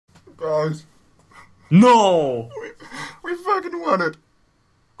Guys. No! We fucking won it.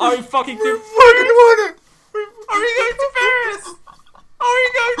 Are we fucking We fucking won it. Are we going to Paris? Are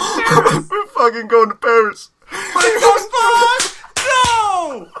we going to Paris? We're fucking going to Paris. What the fuck?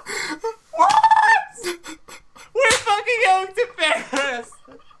 No! What? We're fucking going to Paris!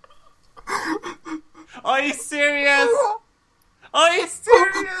 Are you serious? Are you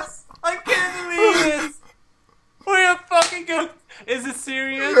serious? I can't believe it! We're fucking going... Is it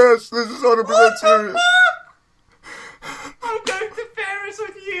serious? Yes, this is 100% serious. I'm going to Paris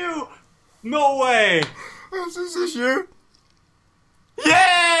with you! No way! Is this year?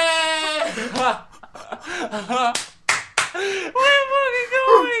 Yeah! We're fucking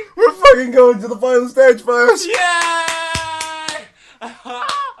going! We're fucking going to the final stage, Fires. Yeah! I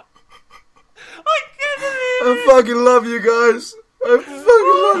can't believe I it! fucking love you guys. I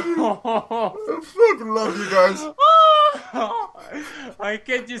fucking love you. I fucking love you guys. I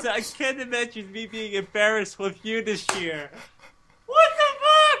can't imagine me being in Paris with you this year. What the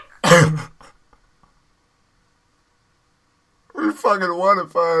fuck? We fucking won it,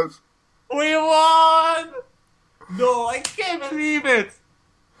 Fires. We won! No, I can't believe it.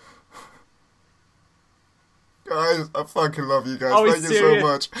 Guys, I fucking love you guys. Are we Thank you so serious?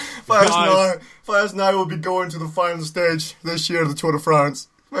 much. Fires and I will be going to the final stage this year of the Tour de France.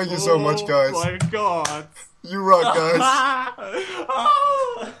 Thank you so much, guys. Oh my god. You rock, guys.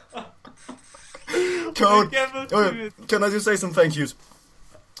 Code. Can I just say some thank yous?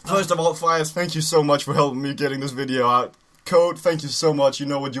 First of all, Fires, thank you so much for helping me getting this video out. Code, thank you so much. You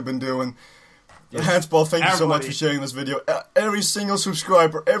know what you've been doing. Yes. Handsball, thank you so much for sharing this video. Every single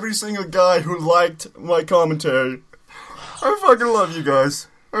subscriber, every single guy who liked my commentary. I fucking love you guys.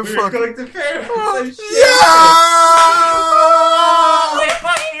 We're going to Paris.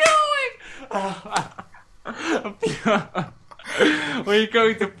 We're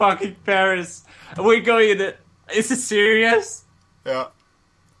going to fucking Paris. We're going to... Is it serious? Yeah.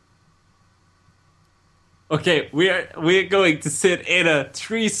 Okay, we're going to sit in a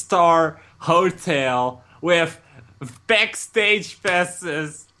 3-star hotel with backstage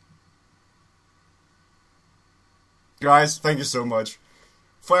passes. Guys, thank you so much.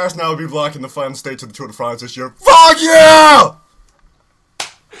 Fires now will be blocking the final stage of the Tour de France this year. Fuck yeah!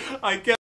 I can't